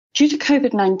Due to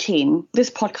COVID-19,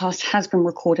 this podcast has been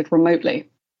recorded remotely.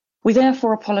 We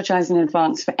therefore apologise in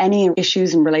advance for any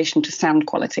issues in relation to sound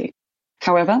quality.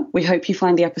 However, we hope you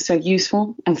find the episode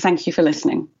useful and thank you for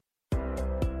listening.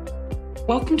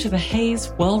 Welcome to the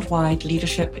Hays Worldwide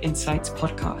Leadership Insights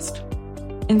podcast.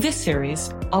 In this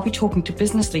series, I'll be talking to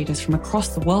business leaders from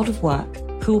across the world of work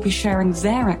who will be sharing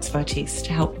their expertise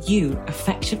to help you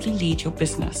effectively lead your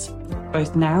business,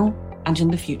 both now and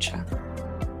in the future.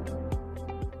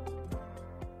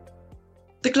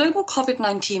 The global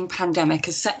COVID-19 pandemic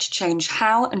is set to change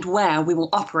how and where we will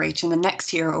operate in the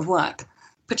next year of work,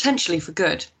 potentially for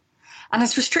good. And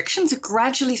as restrictions are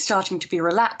gradually starting to be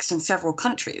relaxed in several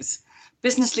countries,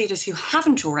 business leaders who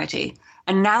haven't already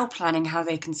are now planning how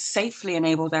they can safely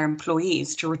enable their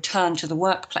employees to return to the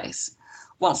workplace,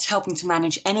 whilst helping to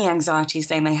manage any anxieties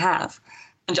they may have,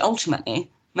 and ultimately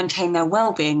maintain their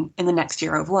well-being in the next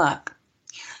year of work.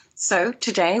 So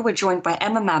today we're joined by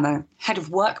Emma Mamo, Head of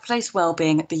Workplace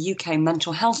Wellbeing at the UK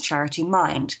mental health charity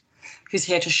Mind, who's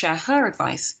here to share her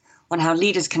advice on how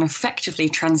leaders can effectively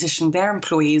transition their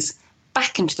employees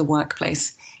back into the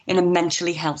workplace in a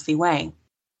mentally healthy way.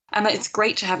 Emma, it's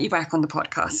great to have you back on the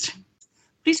podcast.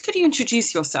 Please could you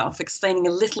introduce yourself, explaining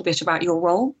a little bit about your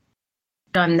role?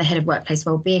 I'm the Head of Workplace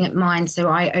Wellbeing at Mind, so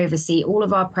I oversee all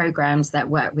of our programs that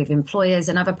work with employers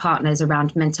and other partners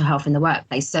around mental health in the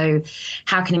workplace. So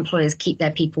how can employers keep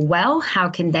their people well? How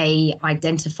can they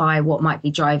identify what might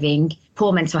be driving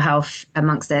poor mental health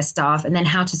amongst their staff? And then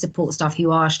how to support staff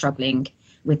who are struggling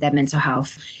with their mental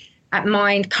health. At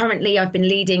Mind, currently, I've been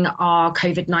leading our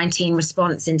COVID-19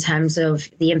 response in terms of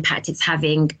the impact it's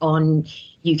having on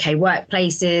UK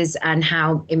workplaces and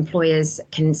how employers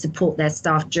can support their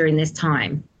staff during this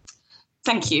time.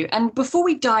 Thank you. And before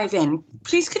we dive in,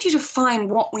 please could you define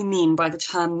what we mean by the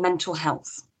term mental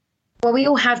health? Well, we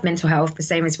all have mental health, the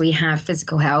same as we have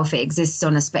physical health. It exists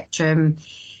on a spectrum,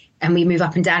 and we move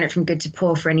up and down it from good to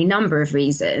poor for any number of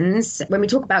reasons. When we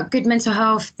talk about good mental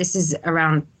health, this is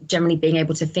around generally being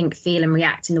able to think, feel and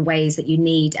react in the ways that you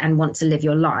need and want to live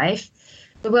your life.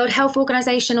 The World Health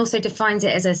Organization also defines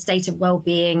it as a state of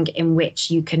well-being in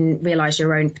which you can realize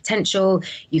your own potential,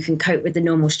 you can cope with the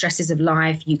normal stresses of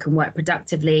life, you can work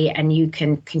productively, and you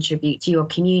can contribute to your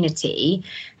community.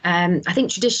 I think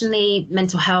traditionally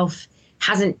mental health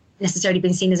hasn't necessarily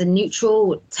been seen as a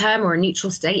neutral term or a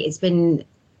neutral state. It's been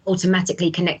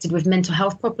automatically connected with mental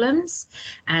health problems.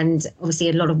 And obviously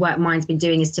a lot of work Mind's been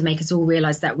doing is to make us all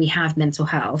realise that we have mental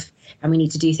health and we need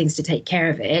to do things to take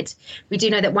care of it. We do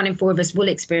know that 1 in 4 of us will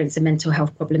experience a mental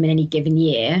health problem in any given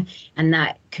year, and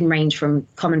that can range from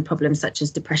common problems such as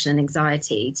depression and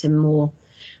anxiety to more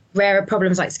rarer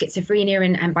problems like schizophrenia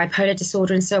and bipolar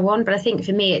disorder and so on. But I think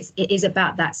for me, it is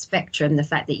about that spectrum, the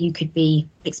fact that you could be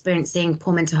experiencing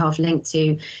poor mental health linked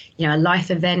to, a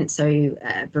life event, so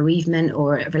bereavement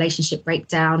or a relationship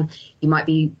breakdown. You might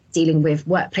be dealing with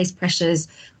workplace pressures,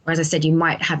 or as I said, you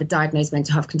might have a diagnosed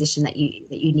mental health condition that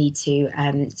you need to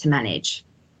manage.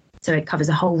 So it covers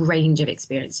a whole range of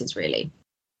experiences, really.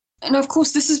 And of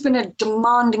course, this has been a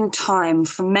demanding time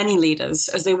for many leaders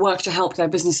as they work to help their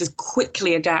businesses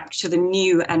quickly adapt to the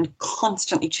new and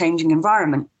constantly changing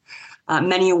environment.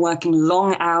 Many are working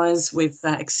long hours with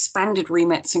expanded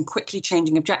remits and quickly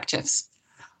changing objectives.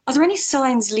 Are there any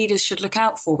signs leaders should look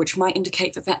out for which might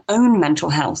indicate that their own mental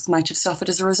health might have suffered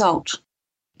as a result?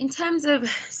 In terms of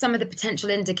some of the potential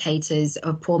indicators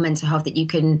of poor mental health that you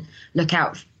can look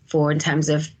out for in terms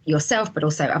of yourself, but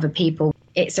also other people,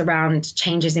 it's around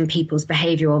changes in people's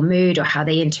behaviour or mood or how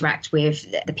they interact with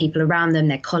the people around them,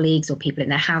 their colleagues or people in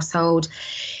their household.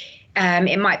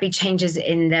 It might be changes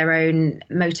in their own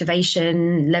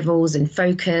motivation levels and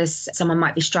focus. Someone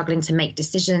might be struggling to make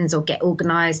decisions or get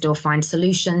organised or find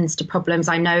solutions to problems.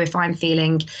 I know if I'm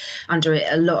feeling under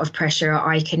a lot of pressure,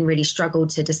 I can really struggle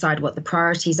to decide what the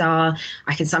priorities are.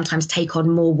 I can sometimes take on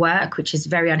more work, which is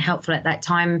very unhelpful at that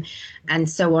time, and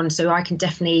so on. So I can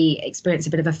definitely experience a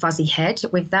bit of a fuzzy head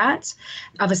with that.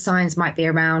 Other signs might be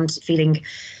around feeling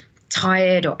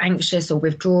tired or anxious or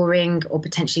withdrawing or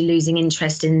potentially losing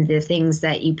interest in the things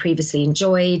that you previously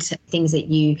enjoyed,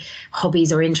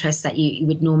 hobbies or interests that you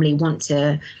would normally want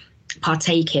to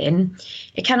partake in.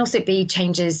 It can also be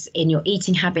changes in your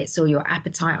eating habits or your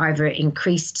appetite, either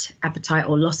increased appetite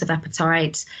or loss of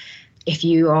appetite. If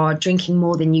you are drinking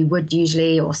more than you would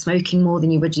usually or smoking more than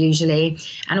you would usually,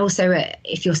 and also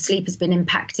if your sleep has been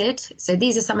impacted. So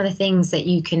these are some of the things that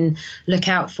you can look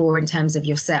out for in terms of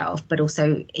yourself, but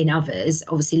also in others.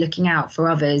 Obviously, looking out for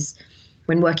others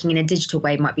when working in a digital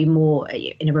way might be more,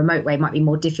 in a remote way, might be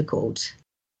more difficult.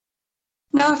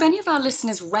 Now, if any of our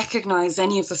listeners recognise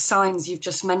any of the signs you've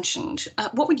just mentioned,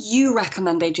 what would you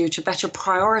recommend they do to better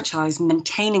prioritise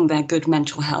maintaining their good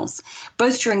mental health,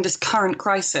 both during this current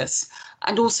crisis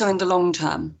and also in the long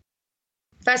term?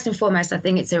 First and foremost, I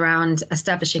think it's around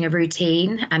establishing a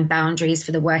routine and boundaries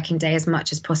for the working day as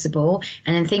much as possible.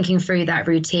 And then thinking through that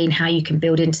routine, how you can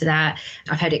build into that.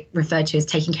 I've heard it referred to as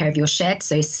taking care of your shed.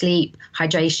 So sleep,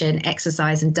 hydration,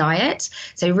 exercise, and diet.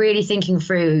 So really thinking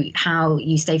through how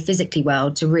you stay physically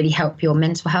well to really help your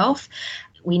mental health.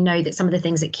 We know that some of the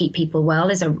things that keep people well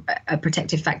is a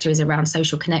protective factor is around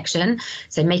social connection.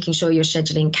 So making sure you're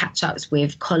scheduling catch-ups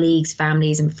with colleagues,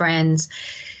 families, and friends,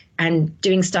 and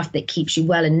doing stuff that keeps you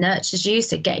well and nurtures you.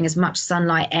 So getting as much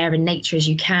sunlight, air, and nature as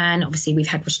you can. Obviously, we've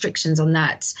had restrictions on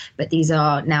that, but these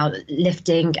are now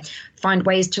lifting. Find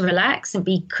ways to relax and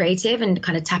be creative and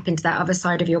kind of tap into that other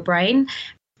side of your brain.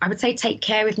 I would say take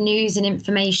care with news and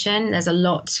information. There's a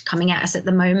lot coming at us at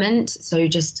the moment. So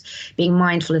just being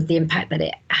mindful of the impact that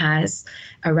it has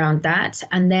around that.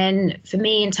 And then for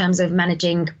me, in terms of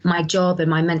managing my job and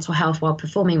my mental health while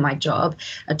performing my job,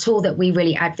 a tool that we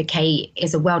really advocate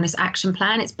is a wellness action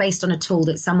plan. It's based on a tool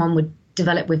that someone would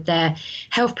develop with their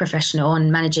health professional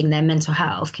on managing their mental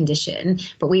health condition,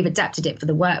 but we've adapted it for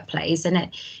the workplace. And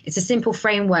it's a simple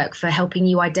framework for helping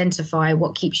you identify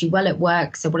what keeps you well at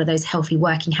work. So what are those healthy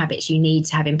working habits you need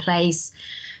to have in place?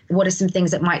 What are some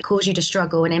things that might cause you to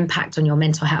struggle and impact on your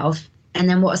mental health? And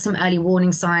then what are some early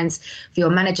warning signs for your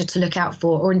manager to look out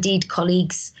for, or indeed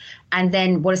colleagues? And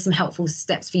then what are some helpful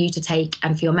steps for you to take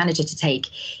and for your manager to take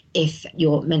if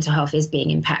your mental health is being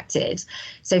impacted?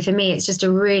 So for me, it's just a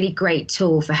really great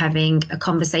tool for having a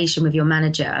conversation with your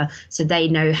manager so they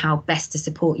know how best to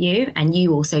support you, and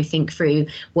you also think through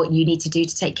what you need to do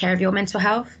to take care of your mental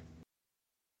health.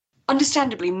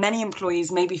 Understandably, many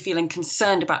employees may be feeling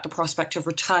concerned about the prospect of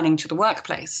returning to the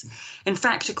workplace. In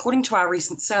fact, according to our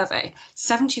recent survey,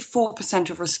 74%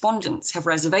 of respondents have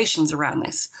reservations around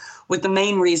this, with the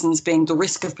main reasons being the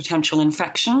risk of potential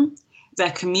infection,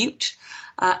 their commute,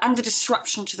 and the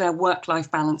disruption to their work-life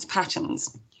balance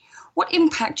patterns. What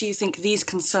impact do you think these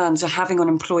concerns are having on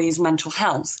employees' mental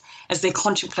health as they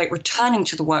contemplate returning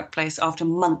to the workplace after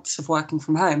months of working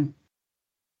from home?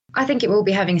 I think it will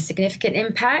be having a significant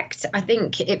impact. I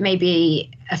think it may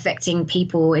be affecting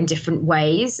people in different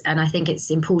ways. And I think it's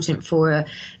important for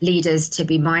leaders to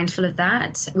be mindful of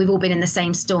that. We've all been in the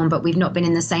same storm, but we've not been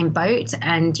in the same boat.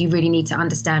 And you really need to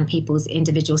understand people's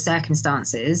individual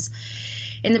circumstances.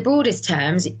 In the broadest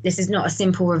terms, this is not a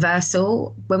simple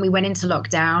reversal. When we went into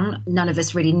lockdown, none of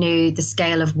us really knew the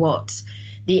scale of what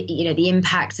the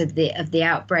impact of the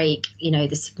outbreak,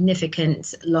 the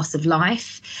significant loss of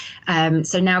life.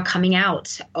 So now coming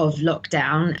out of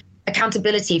lockdown,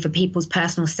 accountability for people's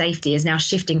personal safety is now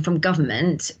shifting from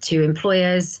government to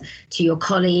employers, to your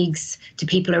colleagues, to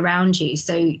people around you.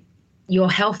 So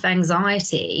your health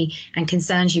anxiety and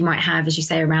concerns you might have, as you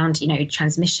say, around,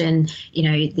 transmission,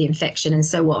 the infection and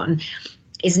so on,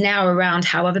 is now around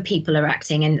how other people are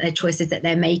acting and the choices that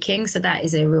they're making. So that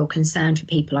is a real concern for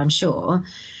people, I'm sure.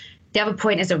 The other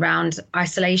point is around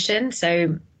isolation.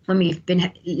 So when we've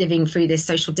been living through this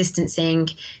social distancing,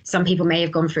 some people may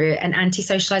have gone through an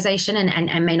anti-socialization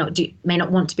and may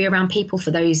not want to be around people for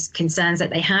those concerns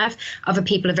that they have. Other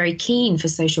people are very keen for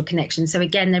social connection. So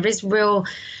again,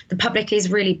 the public is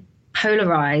really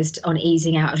polarized on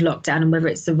easing out of lockdown and whether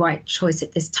it's the right choice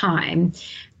at this time.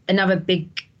 Another big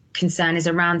concern is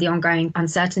around the ongoing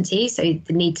uncertainty, so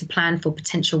the need to plan for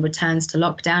potential returns to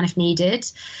lockdown if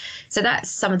needed. So that's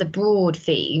some of the broad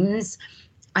themes.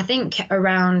 I think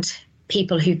around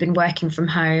people who've been working from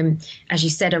home, as you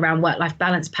said, around work-life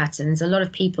balance patterns, a lot of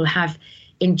people have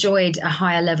enjoyed a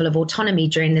higher level of autonomy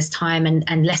during this time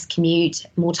and less commute,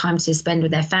 more time to spend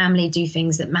with their family, do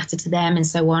things that matter to them and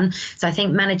so on. So I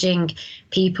think managing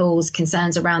people's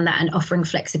concerns around that and offering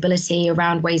flexibility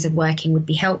around ways of working would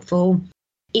be helpful.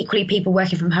 Equally, people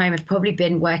working from home have probably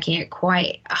been working at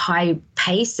quite a high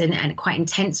pace and quite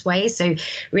intense ways. So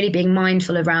really being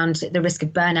mindful around the risk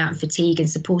of burnout and fatigue and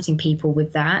supporting people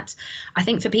with that. I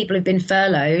think for people who've been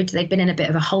furloughed, they've been in a bit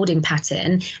of a holding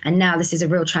pattern. And now this is a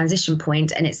real transition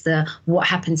point. And it's what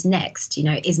happens next?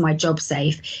 Is my job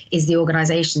safe? Is the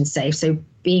organization safe? So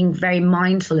being very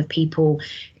mindful of people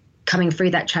coming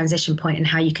through that transition point and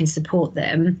how you can support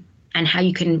them. and how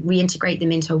you can reintegrate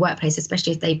them into a workplace,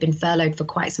 especially if they've been furloughed for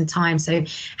quite some time. So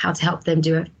how to help them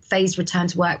do a phased return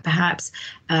to work, perhaps,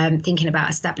 thinking about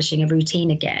establishing a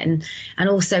routine again. And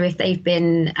also if they've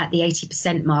been at the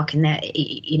 80% mark and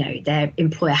their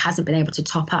employer hasn't been able to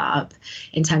top up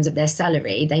in terms of their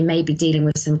salary, they may be dealing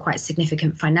with some quite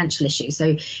significant financial issues.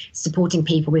 So supporting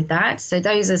people with that. So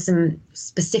those are some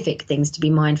specific things to be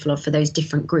mindful of for those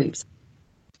different groups.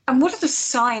 And what are the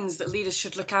signs that leaders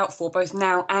should look out for both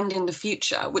now and in the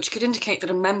future, which could indicate that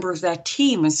a member of their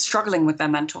team is struggling with their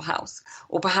mental health,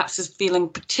 or perhaps is feeling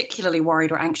particularly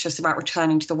worried or anxious about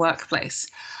returning to the workplace?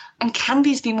 And can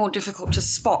these be more difficult to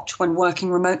spot when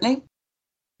working remotely?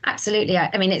 Absolutely.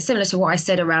 I mean, it's similar to what I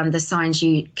said around the signs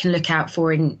you can look out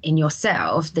for in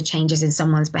yourself, the changes in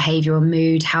someone's behaviour or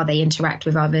mood, how they interact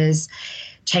with others,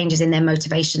 changes in their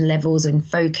motivation levels and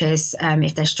focus,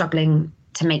 if they're struggling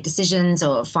to make decisions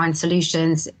or find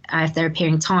solutions, if they're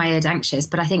appearing tired, anxious.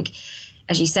 But I think,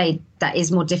 as you say, that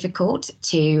is more difficult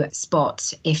to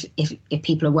spot if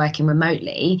people are working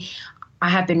remotely. I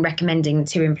have been recommending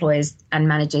to employers and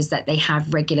managers that they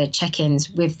have regular check-ins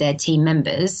with their team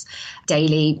members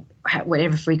daily,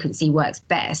 whatever frequency works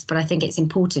best. But I think it's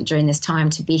important during this time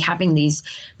to be having these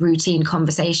routine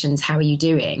conversations. How are you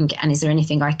doing? And is there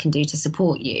anything I can do to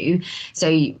support you?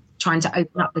 So trying to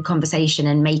open up the conversation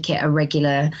and make it a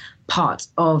regular part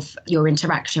of your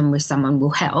interaction with someone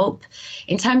will help.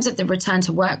 In terms of the return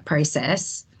to work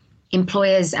process,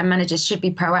 employers and managers should be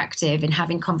proactive in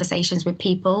having conversations with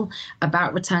people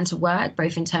about return to work,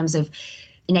 both in terms of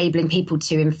enabling people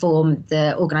to inform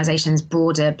the organisation's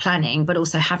broader planning, but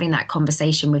also having that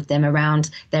conversation with them around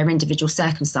their individual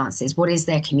circumstances. What is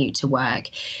their commute to work?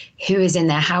 Who is in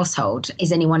their household?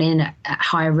 Is anyone at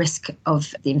higher risk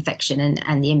of the infection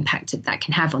and the impact that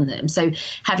can have on them? So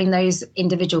having those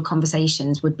individual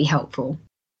conversations would be helpful.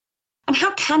 And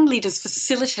how can leaders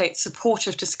facilitate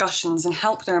supportive discussions and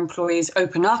help their employees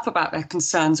open up about their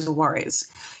concerns or worries?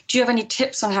 Do you have any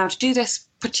tips on how to do this,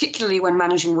 particularly when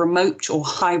managing remote or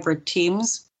hybrid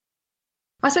teams?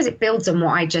 I suppose it builds on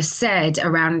what I just said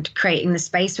around creating the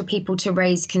space for people to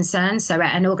raise concerns. So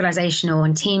at an organisational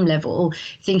and team level,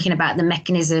 thinking about the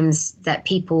mechanisms that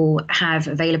people have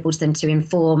available to them to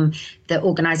inform the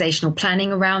organisational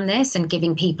planning around this and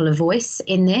giving people a voice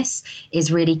in this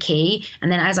is really key.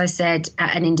 And then, as I said,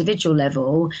 at an individual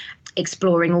level,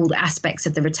 exploring all the aspects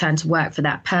of the return to work for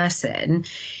that person.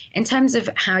 In terms of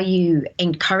how you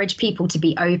encourage people to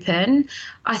be open,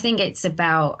 I think it's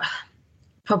about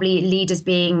probably leaders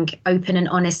being open and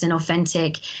honest and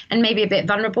authentic and maybe a bit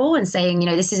vulnerable and saying,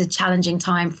 this is a challenging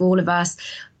time for all of us.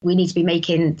 We need to be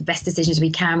making the best decisions we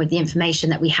can with the information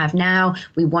that we have now.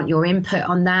 We want your input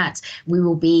on that. We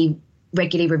will be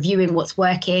regularly reviewing what's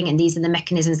working, and these are the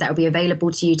mechanisms that will be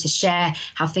available to you to share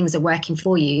how things are working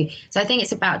for you. So I think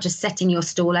it's about just setting your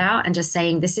stall out and just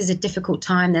saying, this is a difficult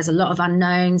time. There's a lot of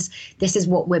unknowns. This is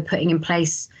what we're putting in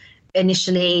place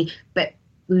initially, but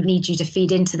we need you to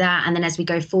feed into that. And then as we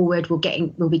go forward, we'll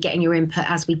be getting your input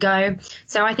as we go.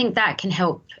 So I think that can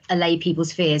help allay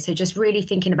people's fears. So just really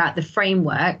thinking about the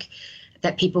framework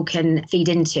that people can feed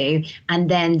into, and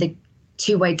then the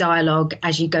two-way dialogue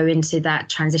as you go into that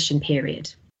transition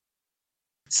period.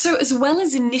 So as well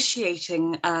as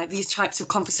initiating these types of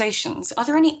conversations, are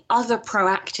there any other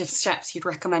proactive steps you'd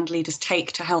recommend leaders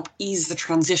take to help ease the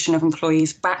transition of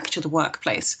employees back to the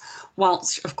workplace,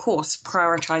 whilst, of course,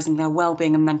 prioritising their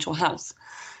well-being and mental health?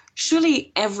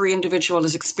 Surely every individual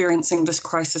is experiencing this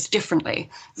crisis differently.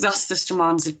 Thus, this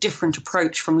demands a different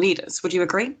approach from leaders. Would you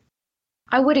agree?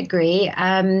 I would agree.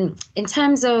 In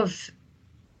terms of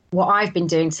what I've been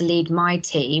doing to lead my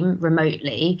team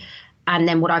remotely, and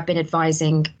then what I've been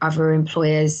advising other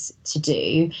employers to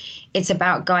do, it's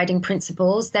about guiding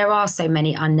principles. There are so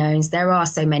many unknowns. There are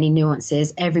so many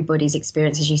nuances. Everybody's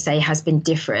experience, as you say, has been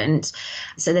different.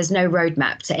 So there's no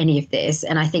roadmap to any of this.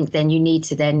 And I think then you need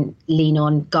to then lean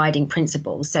on guiding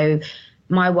principles. So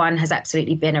my one has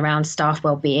absolutely been around staff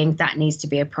well-being. That needs to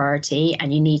be a priority.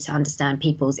 And you need to understand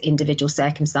people's individual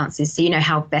circumstances so you know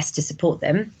how best to support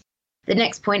them. The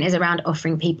next point is around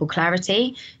offering people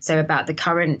clarity, so about the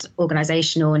current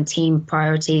organisational and team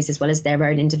priorities as well as their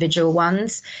own individual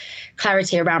ones.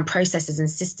 Clarity around processes and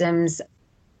systems.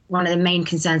 One of the main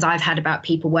concerns I've had about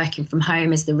people working from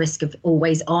home is the risk of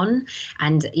always on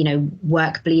and,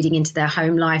 work bleeding into their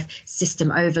home life,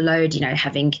 system overload,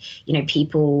 having,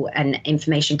 people and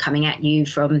information coming at you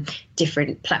from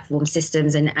different platform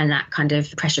systems and that kind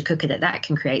of pressure cooker that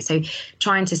can create. So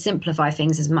trying to simplify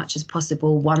things as much as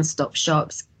possible, one-stop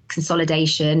shops,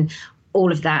 consolidation,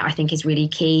 all of that I think is really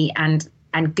key, and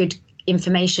good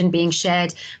information being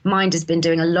shared. Mind has been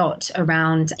doing a lot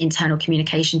around internal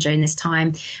communication during this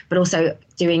time, but also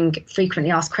doing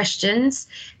frequently asked questions,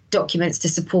 documents to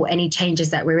support any changes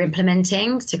that we're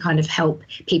implementing to kind of help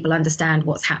people understand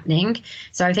what's happening.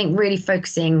 So I think really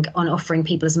focusing on offering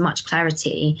people as much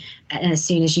clarity, and as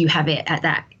soon as you have it at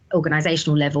that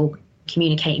organizational level,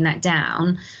 communicating that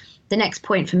down. The next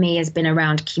point for me has been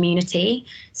around community.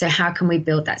 So how can we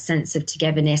build that sense of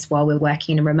togetherness while we're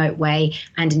working in a remote way,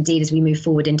 and indeed as we move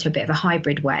forward into a bit of a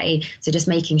hybrid way? So just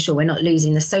making sure we're not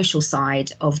losing the social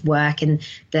side of work and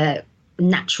the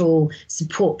natural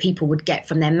support people would get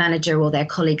from their manager or their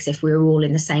colleagues if we were all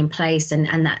in the same place, and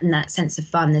that sense of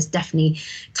fun. There's definitely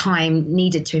time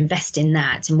needed to invest in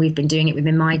that, and we've been doing it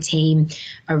within my team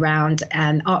around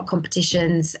art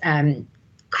competitions,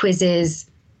 quizzes.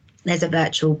 There's a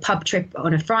virtual pub trip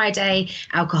on a Friday,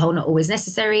 alcohol not always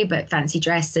necessary, but fancy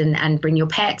dress and bring your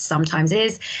pet sometimes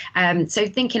is. So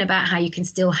thinking about how you can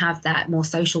still have that more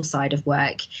social side of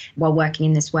work while working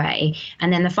in this way.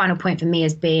 And then the final point for me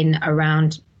has been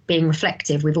around being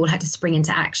reflective. We've all had to spring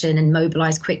into action and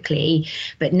mobilize quickly,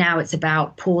 but now it's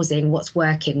about pausing what's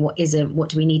working, what isn't, what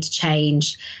do we need to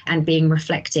change, and being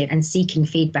reflective and seeking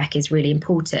feedback is really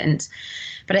important.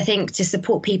 But I think to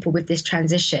support people with this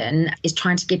transition is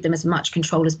trying to give them as much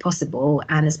control as possible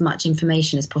and as much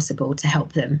information as possible to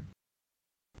help them.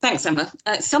 Thanks, Emma.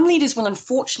 Some leaders will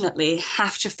unfortunately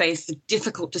have to face the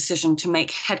difficult decision to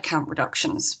make headcount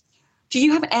reductions. Do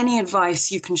you have any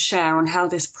advice you can share on how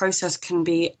this process can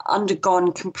be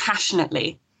undergone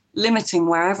compassionately, limiting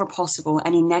wherever possible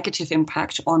any negative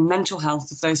impact on mental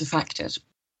health of those affected?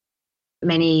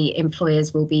 Many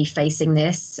employers will be facing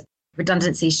this.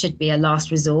 Redundancies should be a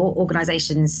last resort.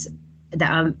 Organisations that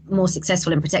are more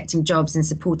successful in protecting jobs and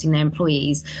supporting their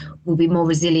employees will be more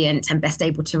resilient and best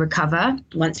able to recover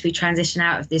once we transition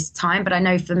out of this time. But I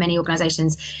know for many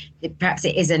organisations, perhaps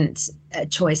it isn't a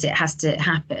choice, it has to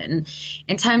happen.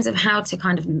 In terms of how to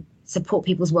kind of support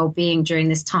people's well-being during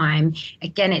this time,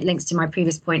 again, it links to my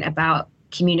previous point about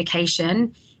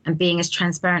communication and being as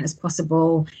transparent as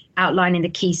possible, outlining the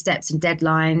key steps and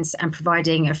deadlines, and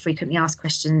providing a frequently asked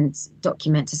questions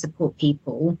document to support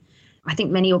people. I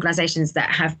think many organisations that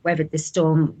have weathered this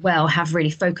storm well have really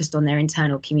focused on their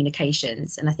internal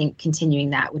communications, and I think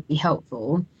continuing that would be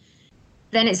helpful.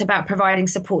 Then it's about providing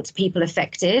support to people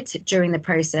affected during the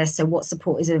process. So what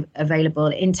support is available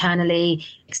internally,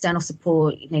 external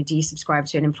support, do you subscribe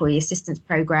to an employee assistance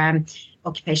programme,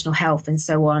 occupational health and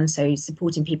so on. So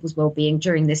supporting people's well-being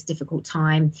during this difficult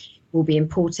time will be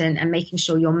important, and making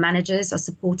sure your managers are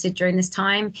supported during this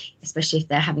time, especially if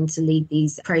they're having to lead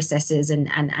these processes and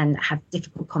have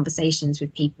difficult conversations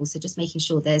with people. So just making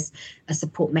sure there's a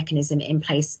support mechanism in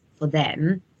place for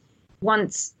them.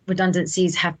 Once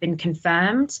redundancies have been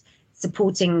confirmed,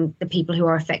 supporting the people who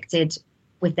are affected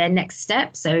with their next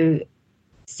step. So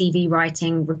CV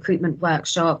writing, recruitment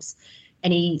workshops,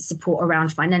 any support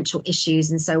around financial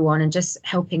issues and so on, and just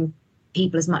helping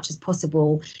people as much as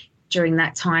possible during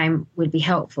that time would be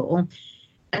helpful.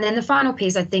 And then the final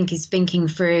piece, I think, is thinking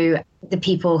through the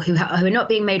people who are not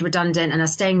being made redundant and are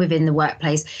staying within the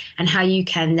workplace, and how you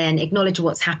can then acknowledge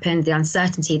what's happened, the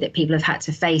uncertainty that people have had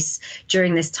to face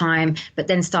during this time, but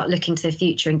then start looking to the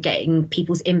future and getting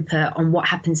people's input on what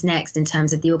happens next in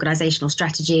terms of the organisational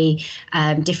strategy,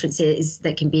 differences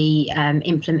that can be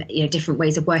implemented, different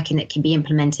ways of working that can be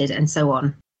implemented, and so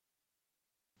on.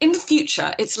 In the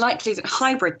future, it's likely that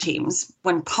hybrid teams,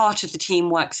 when part of the team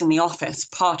works in the office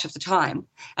part of the time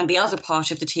and the other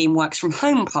part of the team works from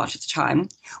home part of the time,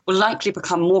 will likely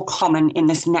become more common in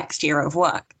this next era of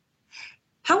work.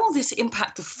 How will this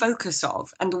impact the focus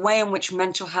of and the way in which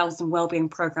mental health and wellbeing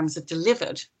programs are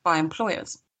delivered by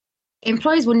employers?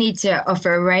 Employers will need to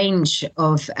offer a range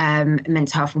of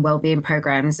mental health and wellbeing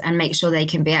programs and make sure they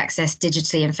can be accessed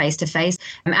digitally and face-to-face.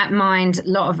 At Mind, a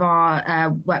lot of our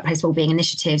workplace wellbeing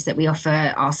initiatives that we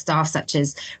offer our staff, such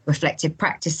as reflective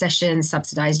practice sessions,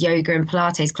 subsidised yoga and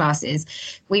Pilates classes,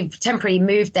 we've temporarily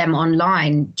moved them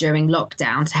online during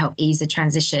lockdown to help ease the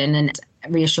transition and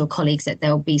reassure colleagues that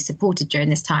they'll be supported during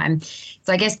this time.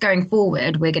 So I guess going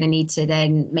forward, we're going to need to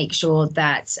then make sure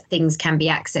that things can be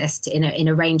accessed in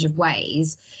a range of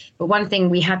ways. But one thing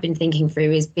we have been thinking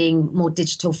through is being more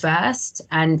digital first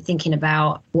and thinking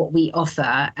about what we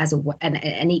offer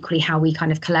and equally how we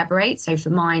kind of collaborate. So for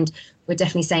Mind, we're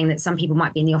definitely saying that some people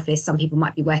might be in the office, some people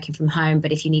might be working from home,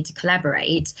 but if you need to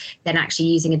collaborate, then actually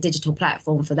using a digital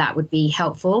platform for that would be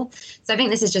helpful. So I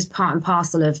think this is just part and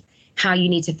parcel of how you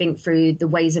need to think through the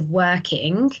ways of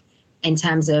working in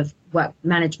terms of work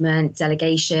management,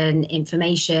 delegation,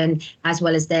 information, as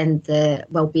well as then the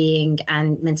wellbeing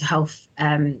and mental health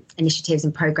initiatives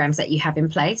and programs that you have in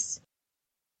place.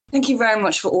 Thank you very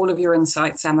much for all of your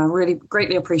insights, Emma. Really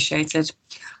greatly appreciated.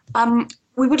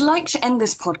 We would like to end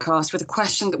this podcast with a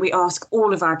question that we ask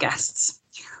all of our guests.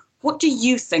 What do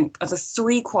you think are the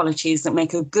 3 qualities that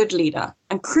make a good leader?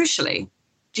 And crucially,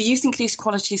 do you think these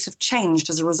qualities have changed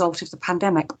as a result of the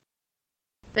pandemic?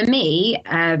 For me,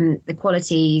 the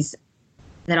qualities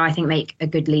that I think make a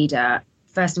good leader,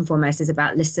 first and foremost, is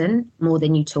about listen more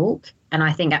than you talk. And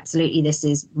I think absolutely this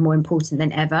is more important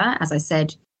than ever. As I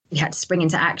said, we had to spring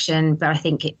into action, but I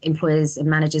think employers and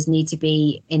managers need to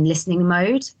be in listening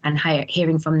mode and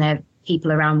hearing from their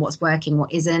people around what's working,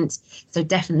 what isn't. So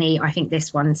definitely, I think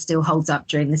this one still holds up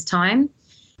during this time.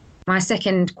 My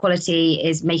second quality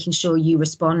is making sure you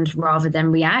respond rather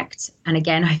than react. And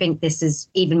again, I think this is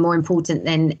even more important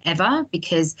than ever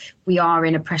because we are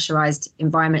in a pressurized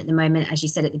environment at the moment. As you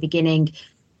said at the beginning,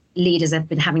 leaders have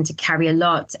been having to carry a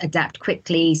lot, adapt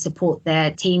quickly, support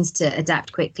their teams to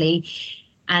adapt quickly,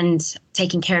 and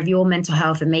taking care of your mental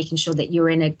health and making sure that you're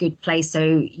in a good place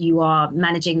so you are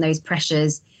managing those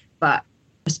pressures, but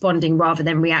responding rather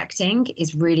than reacting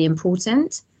is really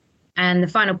important. And the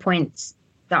final point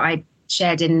that I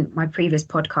shared in my previous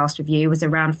podcast with you was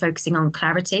around focusing on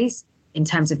clarities in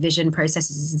terms of vision,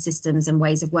 processes and systems and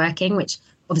ways of working, which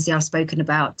obviously I've spoken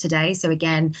about today. So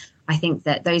again, I think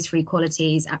that those 3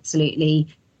 qualities absolutely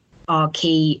are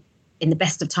key in the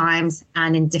best of times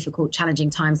and in difficult,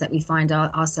 challenging times that we find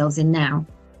ourselves in now.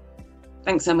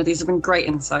 Thanks, Emma. These have been great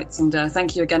insights. And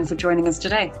thank you again for joining us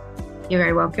today. You're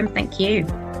very welcome. Thank you.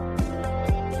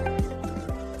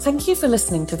 Thank you for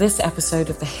listening to this episode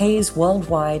of the Hays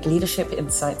Worldwide Leadership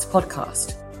Insights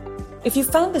podcast. If you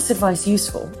found this advice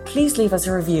useful, please leave us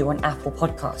a review on Apple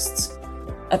Podcasts.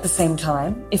 At the same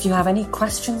time, if you have any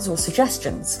questions or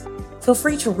suggestions, feel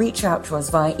free to reach out to us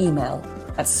via email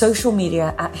at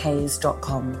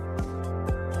socialmedia@hays.com.